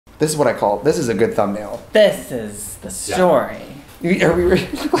This is what I call, this is a good thumbnail. This is the story. Yeah. Are we ready?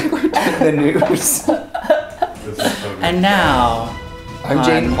 Like we're doing the news. And now, I'm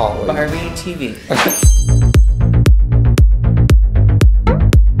Jane Holly. Barbie TV.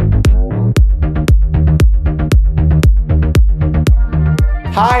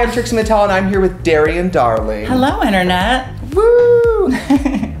 Hi, I'm Trixie Mattel and I'm here with Darian Darling. Hello, Internet. Woo!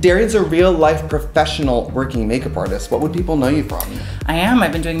 Darian's a real-life professional working makeup artist. What would people know you from? I am.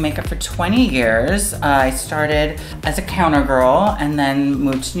 I've been doing makeup for 20 years. I started as a counter girl and then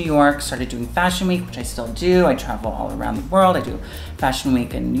moved to New York, started doing Fashion Week, which I still do. I travel all around the world. I do Fashion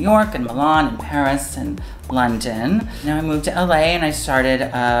Week in New York and Milan and Paris and London. Now I moved to LA and I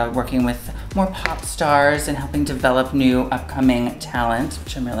started working with more pop stars and helping develop new upcoming talent,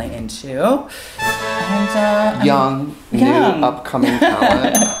 which I'm really into. And young, new, upcoming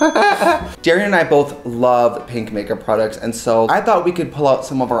talent. Darian and I both love pink makeup products, and so I thought we could pull out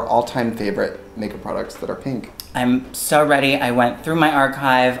some of our all-time favorite makeup products that are pink. I'm so ready. I went through my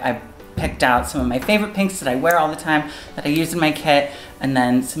archive. I picked out some of my favorite pinks that I wear all the time, that I use in my kit, and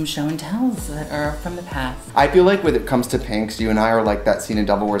then some show and tells that are from the past. I feel like when it comes to pinks, you and I are like that scene in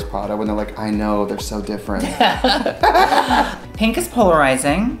Devil Wears Prada when they're like, I know, they're so different. Pink is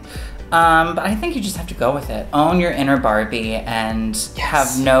polarizing, but I think you just have to go with it. Own your inner Barbie and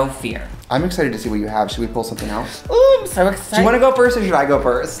have no fear. I'm excited to see what you have. Should we pull something out? Ooh, I'm so excited. Do you want to go first or should I go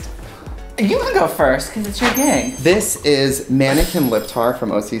first? You can go first, because it's your gig. This is Mannequin Lip Tar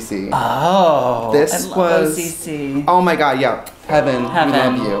from OCC. Oh, this was OCC. Oh my god, yeah. Heaven. We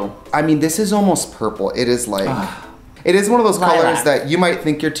love you. I mean, this is almost purple. It is like, it is one of those colors that you might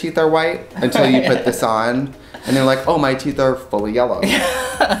think your teeth are white until you put this on. And they're like, oh, my teeth are fully yellow.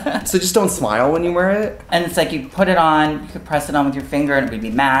 So just don't smile when you wear it. And it's like you put it on, you could press it on with your finger and it would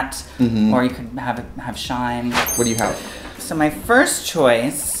be matte, or you could have shine. What do you have? So my first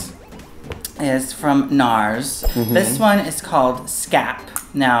choice is from NARS. This one is called Schiap.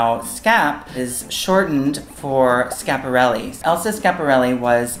 Now, Schiap is shortened for Schiaparelli. Elsa Schiaparelli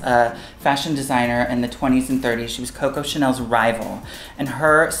was a fashion designer in the 20s and 30s. She was Coco Chanel's rival. And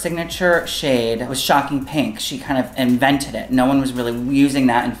her signature shade was shocking pink. She kind of invented it. No one was really using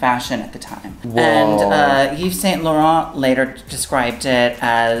that in fashion at the time. Whoa. And Yves Saint Laurent later described it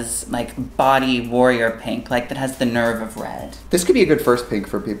as like body warrior pink, like that has the nerve of red. This could be a good first pink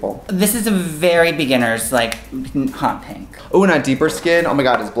for people. This is a very beginner's like hot pink. Oh, and on deeper skin, oh my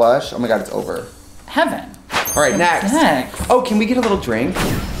god, it's blush. Oh my god, it's over. Heaven. All right, next. Oh, can we get a little drink?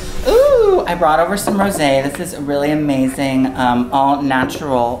 Ooh, I brought over some rosé. This is a really amazing, all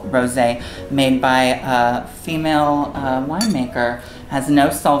natural rosé made by a female winemaker. Has no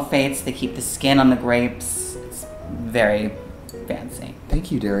sulfates. They keep the skin on the grapes. It's very fancy.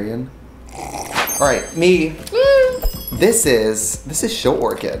 Thank you, Darian. All right, me. This is Show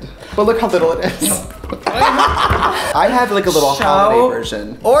Orchid. But look how little it is. I have like a little holiday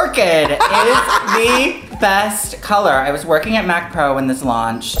version. Orchid is the best color. I was working at Mac Pro when this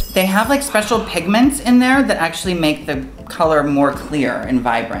launched. They have like special pigments in there that actually make the color more clear and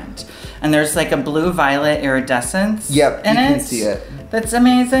vibrant. And there's like a blue-violet iridescence in it. You can see it. That's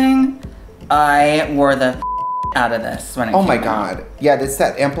amazing. I wore the out of this when it came my god. Yeah, it's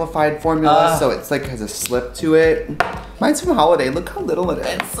that amplified formula, so it's like has a slip to it. Mine's from Holiday. Look how little it is.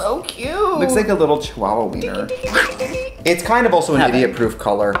 It's so cute. Looks like a little chihuahua wiener. It's kind of also an idiot-proof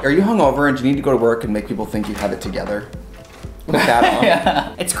color. Are you hungover and do you need to go to work and make people think you have it together? Put that on.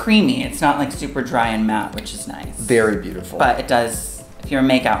 Yeah. It's creamy. It's not like super dry and matte, which is nice. Very beautiful. But it does, if you're a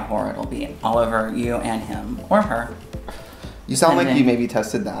makeout whore, it'll be all over you and him or her. You sound like you maybe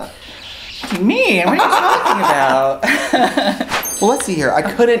tested that. Me? What are you talking about? Well, let's see here. I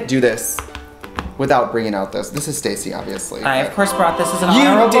couldn't do this without bringing out this. This is Stacy, obviously. I, of course, brought this as an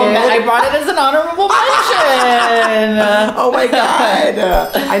honorable mention. I brought it as an honorable mention. Oh my god.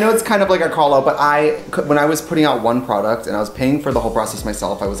 I know it's kind of like a call out, but when I was putting out one product and I was paying for the whole process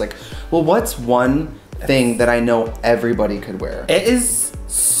myself, I was like, well, what's one thing that I know everybody could wear? It is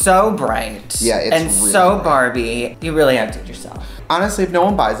so bright. Yeah, it's and really so bright. Barbie. You really outdid yourself. Honestly, if no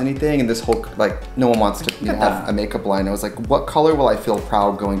one buys anything and this whole, like, no one wants to have a makeup line, I was like, what color will I feel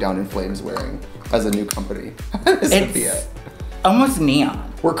proud going down in flames wearing as a new company? This would be it. Almost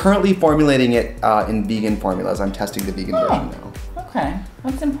neon. We're currently formulating it in vegan formulas. I'm testing the vegan version now. Okay,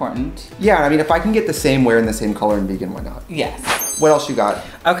 that's important. Yeah, I mean, if I can get the same wear and the same color in vegan, why not? Yes. What else you got?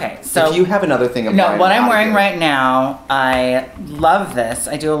 Okay, so if you have another thing of no, what I'm wearing right now, I love this.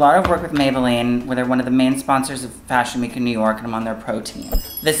 I do a lot of work with Maybelline, where they're one of the main sponsors of Fashion Week in New York, and I'm on their pro team.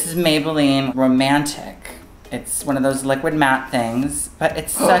 This is Maybelline Romantic. It's one of those liquid matte things, but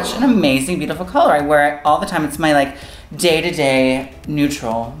it's such an amazing, beautiful color. I wear it all the time. It's my like day-to-day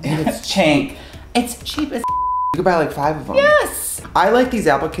neutral. And it's pink. It's cheap as You could buy like 5 of them. Yes! I like these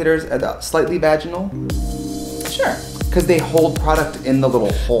applicators slightly vaginal. Sure. Because they hold product in the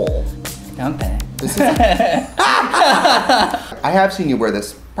little hole. Don't they? This is I have seen you wear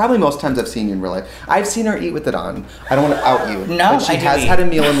this. Probably most times I've seen you in real life. I've seen her eat with it on. I don't want to out you. No, but she has had a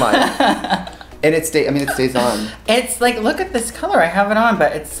meal in life. And it stays on. It's like, look at this color. I have it on,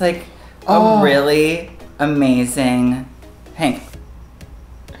 but it's like a really amazing pink.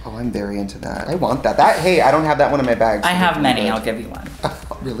 Oh, I'm very into that. I want that. Hey, I don't have that one in my bag. So I have many. I'll give you one.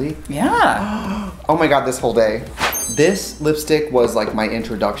 Really? Yeah. Oh my God, this whole day. This lipstick was like my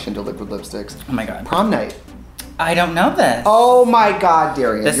introduction to liquid lipsticks. Oh my God. Prom night. I don't know this. Oh my God,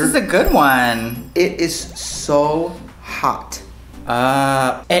 Darian. This is a good one. It is so hot.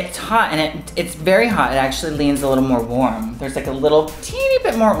 It's hot and it's very hot. It actually leans a little more warm. There's like a little teeny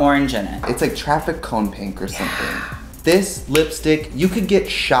bit more orange in it. It's like traffic cone pink or something. This lipstick, you could get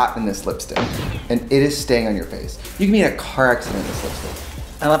shot in this lipstick and it is staying on your face. You can be in a car accident in this lipstick.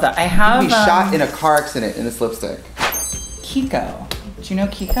 I love that. I have You can be shot in a car accident in this lipstick. Kiko. Do you know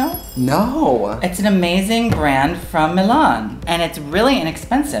Kiko? No. It's an amazing brand from Milan and it's really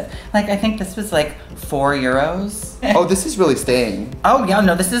inexpensive. Like I think this was like €4. Oh, this is really staying. Oh yeah,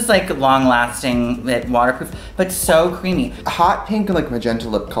 no, this is like long lasting, waterproof, but so creamy. Hot pink and like magenta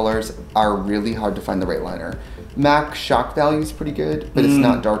lip colors are really hard to find the right liner. MAC shock value is pretty good, but it's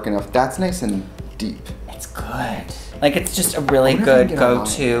not dark enough. That's nice and deep. It's good. Like it's just a really good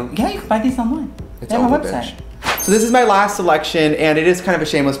go-to. Yeah, you can buy these online. It's on my website. So this is my last selection, and it is kind of a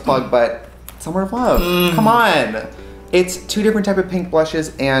shameless plug, but Summer of Love. Come on. It's 2 different type of pink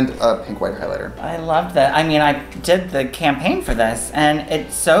blushes and a pink white highlighter. I love that. I mean, I did the campaign for this, and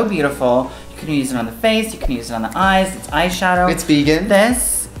it's so beautiful. You can use it on the face, you can use it on the eyes, it's eyeshadow. It's vegan.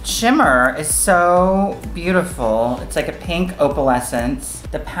 This shimmer is so beautiful. It's like a pink opalescence.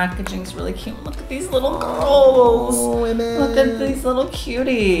 The packaging's really cute. Look at these little girls. Oh, women. Look at these little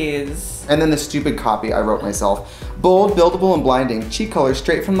cuties. And then the stupid copy I wrote myself. Bold, buildable, and blinding. Cheek color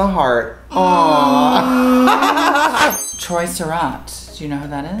straight from the heart. Aww. Troy Surratt. Do you know who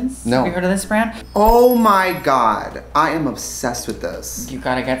that is? No. Have you heard of this brand? Oh my God. I am obsessed with this. You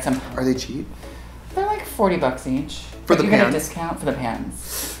gotta get some. Are they cheap? They're like $40 each. For the you get a pans? discount for the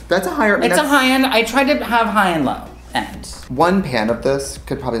pans. That's a higher. It's a high end. I tried to have high and low end. One pan of this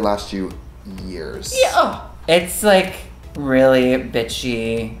could probably last you years. Yeah. Oh. It's like really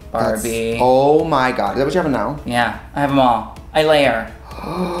bitchy Barbie. Oh my God. Is that what you have now? Yeah, I have them all. I layer.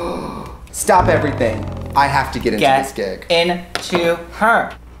 Stop everything. I have to get into this gig. Into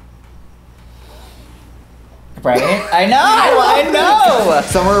her. Right? I know.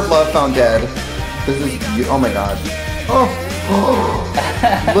 Summer of Love found dead. This is oh my God. Oh.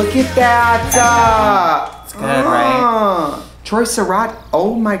 Look at that. It's good, right? Troy Surratt.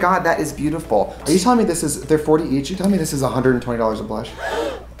 Oh my God, that is beautiful. Are you telling me they're 40 each? You telling me this is $120 a blush?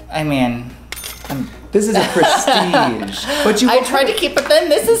 I mean, this is a prestige. But I tried to keep it thin.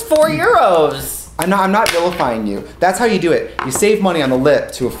 This is €4. I'm not vilifying you. That's how you do it. You save money on the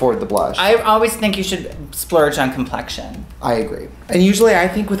lip to afford the blush. I always think you should splurge on complexion. I agree. And usually I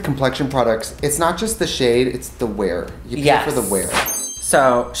think with complexion products, it's not just the shade, it's the wear. You pay for the wear.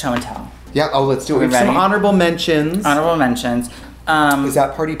 So, show and tell. Yeah, let's do it. We have some honorable mentions. Honorable mentions. Is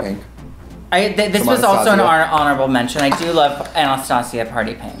that Party Pink? This was also an honorable mention. I do love Anastasia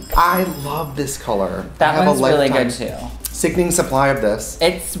Party Pink. I love this color. That one's really good too. Sickening supply of this.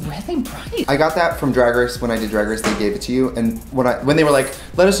 It's really bright. I got that from Drag Race. When I did Drag Race, they gave it to you. And when they were like,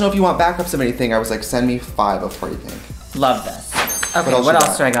 let us know if you want backups of anything, I was like, send me 5 of Party Pink. Love this. Okay, what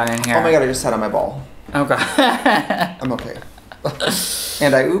else do I got in here? Oh my God, I just sat on my ball. Oh God. I'm okay.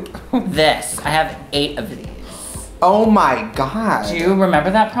 And I oop. This, I have 8 of these. Oh my God. Do you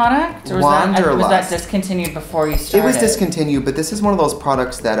remember that product? Or was that discontinued before you started? It was discontinued, but this is one of those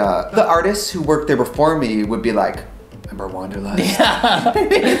products that the artists who worked there before me would be like, remember Wanderlust? Yeah.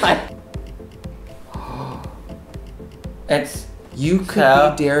 You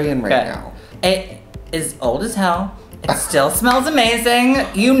could be Darian right now. It is old as hell. It still smells amazing.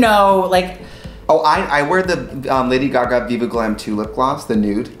 You know, like... Oh, I wear the Lady Gaga Viva Glam 2 lip gloss, the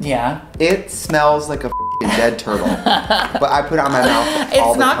nude. Yeah. It smells like a dead turtle. But I put it on my mouth all the time.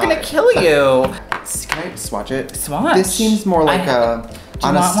 It's not gonna kill you. Can I swatch it? Swatch. This seems more like a... Do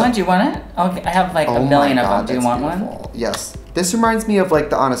you want one? Do you want it? I have like a million of them. Do you want one? Yes. This reminds me of like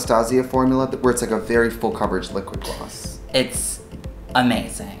the Anastasia formula where it's like a very full coverage liquid gloss. It's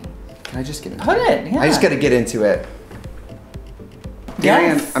amazing. Can I just get into it? Put it, yeah. I just gotta get into it.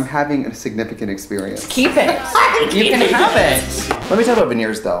 Darian, Yes. I'm having a significant experience. Keep it. You can have it. Let me talk about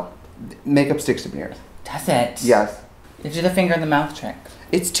veneers though. Makeup sticks to veneers. Does it? Yes. You do the finger in the mouth trick.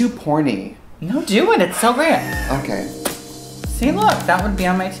 It's too porny. No, do it. It's so great. Okay. See, look, that would be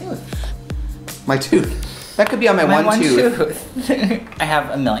on my tooth. My tooth. That could be on my one tooth. I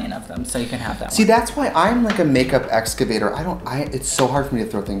have a million of them, so you can have that See, one. that's why I'm like a makeup excavator. It's so hard for me to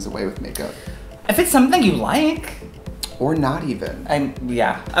throw things away with makeup. If it's something you like. Or not even.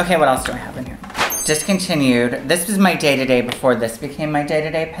 Yeah. Okay, what else do I have in here? Discontinued. This was my day-to-day before this became my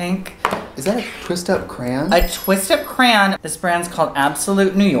day-to-day pink. Is that a twist-up crayon? A twist-up crayon. This brand's called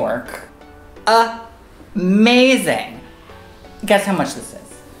Absolute New York. Amazing. Guess how much this is?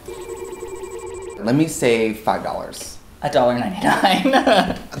 Let me say $5.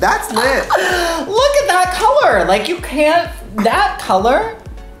 $1.99. That's lit. Look at that color. Like you can't, that color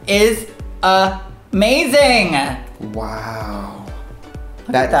is amazing. Wow.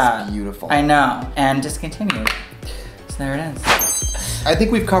 Look at that. Is beautiful. I know, and discontinued. So there it is. I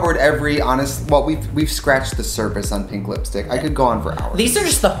think we've covered every we've scratched the surface on pink lipstick. I could go on for hours. These are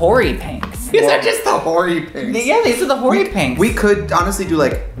just the hoary pinks. These are just the hoary pinks. Yeah, these are the hoary pinks. We could honestly do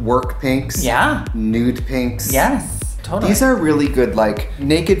like work pinks. Yeah. Nude pinks. Yes, totally. These are really good, like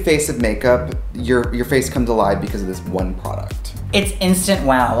naked face of makeup. Your face comes alive because of this one product. It's instant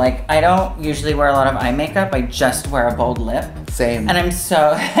wow. Like I don't usually wear a lot of eye makeup. I just wear a bold lip. Same. And I'm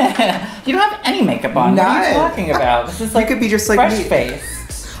so, you don't have any makeup on. What are you talking about? This is like you could be just like fresh me.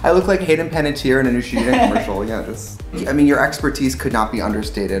 Faced. I look like Hayden Panettiere in a new shooting commercial. Yeah, I mean, your expertise could not be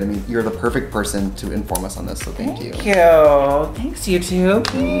understated. I mean, you're the perfect person to inform us on this, so thank you. Thank you. Thanks, YouTube.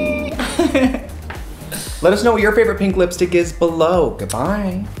 Let us know what your favorite pink lipstick is below.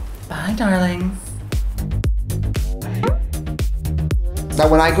 Goodbye. Bye, darlings. Now,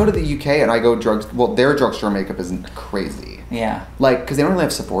 when I go to the UK and I go their drugstore makeup isn't crazy. Yeah. Like, because they don't really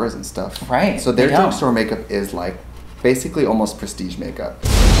have Sephora's and stuff. Right. So their drugstore makeup is like, basically almost prestige makeup.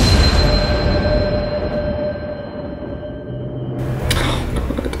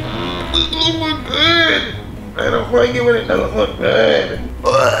 Oh my god. I don't like it when it doesn't look good.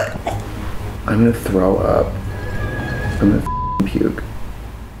 I'm gonna throw up. I'm gonna puke.